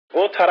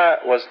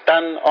Ōtara was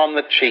done on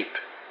the cheap,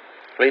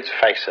 let's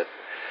face it.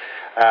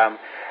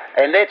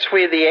 And that's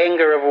where the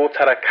anger of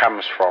Ōtara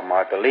comes from,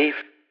 I believe.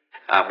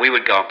 We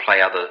would go and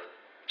play other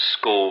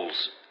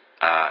schools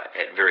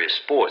at various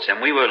sports,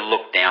 and we were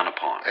looked down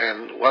upon.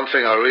 And one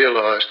thing I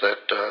realised that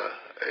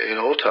in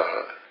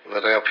Ōtara,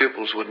 that our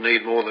pupils would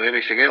need more than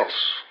anything else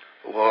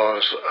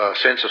was a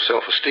sense of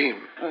self-esteem.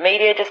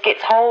 Media just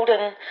gets hold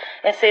and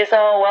says,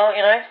 oh, well,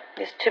 you know,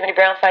 there's too many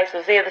brown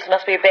faces there, this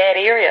must be a bad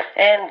area.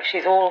 And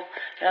she's all,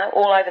 you know,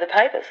 all over the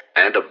papers.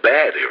 And a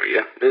bad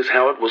area is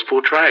how it was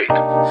portrayed.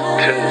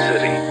 Tin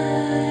City,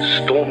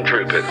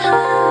 stormtroopers,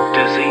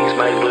 disease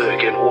may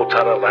lurk in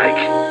Ōtara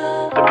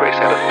Lake. The press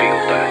had a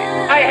field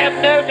day. I have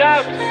no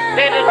doubt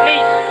that at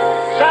least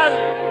some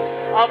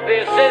of the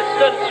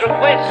assistance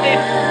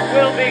requested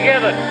will be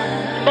given.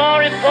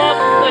 More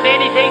important than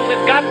anything the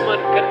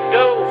government can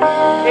do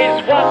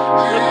is what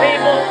the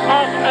people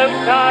of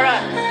Ōtara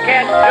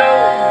can do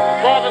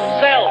for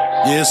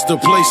themselves. Yeah, it's the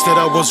place that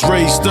I was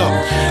raised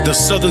up. The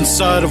southern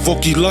side of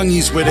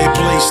Okilangi's where they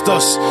placed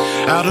us.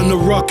 Out in the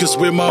ruckus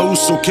where my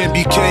uso can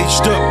be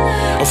caged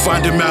up. I'll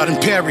find him out in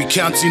Perry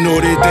County, know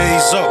their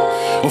days up.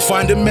 I'll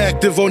find him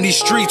active on these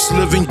streets,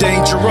 living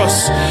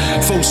dangerous.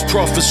 False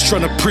prophets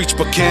trying to preach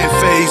but can't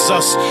phase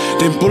us.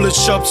 Them bullet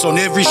shops on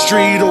every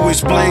street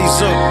always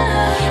blaze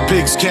up.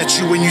 Pigs catch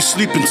you when you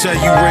sleep until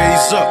you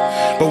raise up.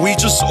 But we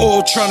just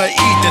all trying to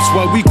eat, that's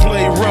why we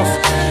play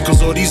rough.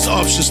 Cause all these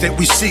options that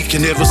we seek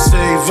can never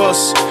save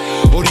us.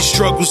 All these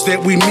struggles that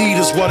we meet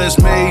is what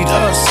has made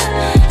us.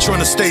 Trying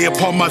to stay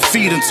upon my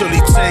feet until he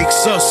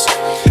takes us.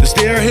 Is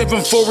there a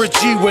heaven for a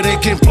G where they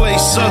can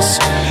place us?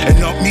 And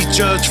not me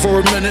judge for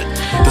a minute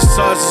the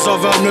sizes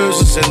of our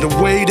noses and the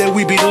way that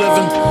we be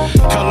living.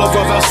 Color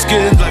of our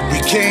skin like we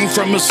came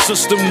from a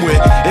system where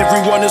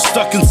everyone is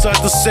stuck inside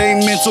the same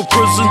mental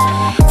prison.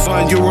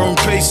 Find your own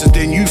pace and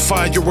then you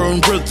find your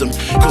own rhythm.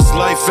 Cause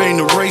life ain't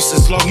a race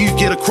as long you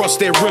get across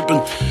that ribbon.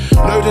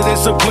 Know that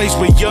there's a place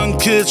where young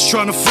kids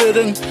trying to fit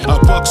in.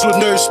 Our box with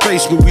no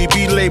space where we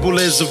be labeled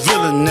as a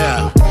villain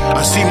now.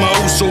 I see my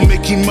uso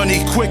making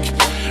money quick,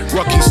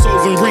 rocking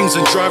solving rings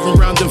and driving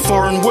around in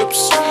foreign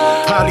whips.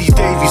 Holly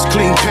Davies,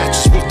 clean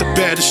patches with the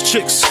baddest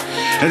chicks.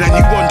 And then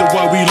you wonder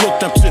why we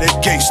looked up to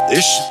that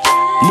gangsta-ish.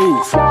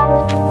 Move.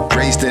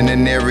 Raised in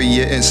an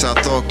area in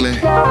South Auckland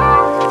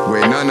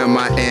where none of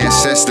my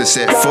ancestors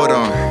set foot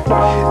on.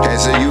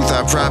 As a youth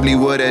I probably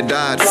would have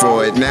died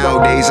for it.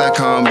 Nowadays I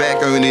come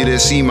back only to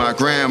see my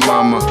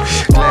grandmama.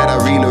 Glad I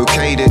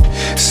relocated,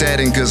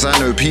 saddened cause I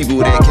know people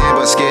that can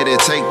but scared to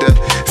take the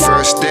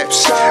first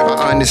steps.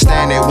 I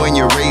understand that when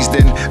you're raised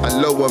in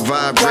a lower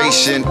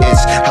vibration,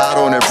 it's hard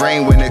on the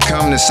brain when it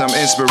comes to some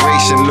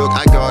inspiration. Look,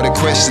 I got a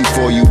question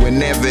for you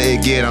whenever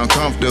it get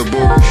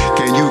uncomfortable.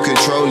 Can you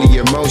control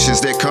the emotions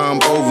that come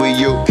over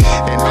you?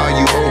 And are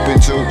you open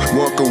to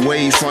walk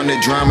away from the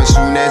drama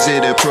soon as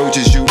it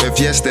approaches you? If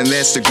yes, then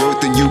that's the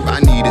growth in you I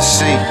need to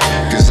see.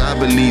 Cause I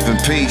believe in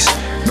peace,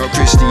 no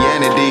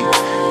Christianity.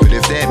 But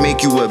if that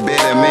make you a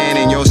better man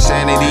and your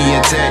sanity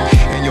intact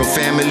and your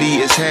family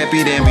is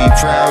happy, then be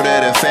proud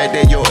of the fact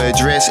that your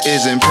address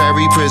is in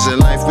Perry Prison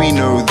Life. We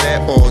know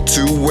that all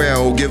too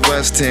well. Give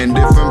us 10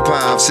 different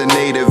paths, a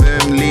native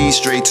M leads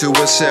straight to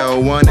a cell.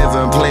 One of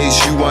them place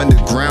you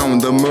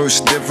underground. The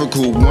most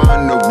difficult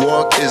one to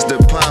walk is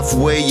the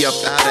pathway up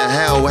out of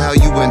hell. How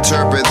you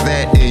interpret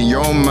that in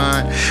your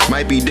mind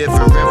might be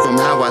different from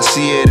how I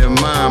see it in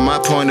mine. My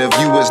point of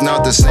view is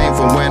not the same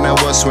from when I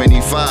was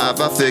 25.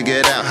 I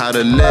figured out how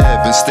to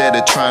live instead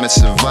of trying to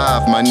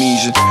survive. My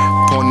Nisha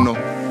Pono.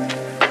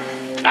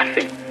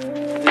 Nothing.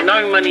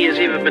 No money has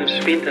ever been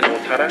spent in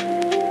Ōtara.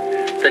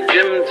 The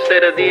gyms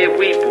that are there,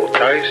 we bought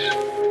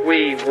those.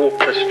 We walked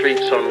the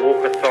streets on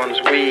walkathons.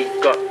 We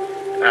got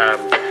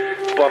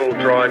bottle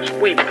drives.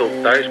 We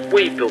built those.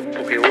 We built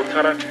Puke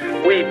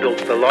Ōtara. We built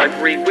the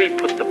library. We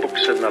put the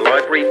books in the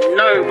library.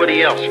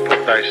 Nobody else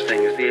put those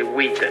things there.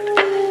 We did.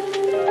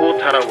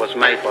 Ōtara was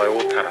made by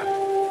Ōtara.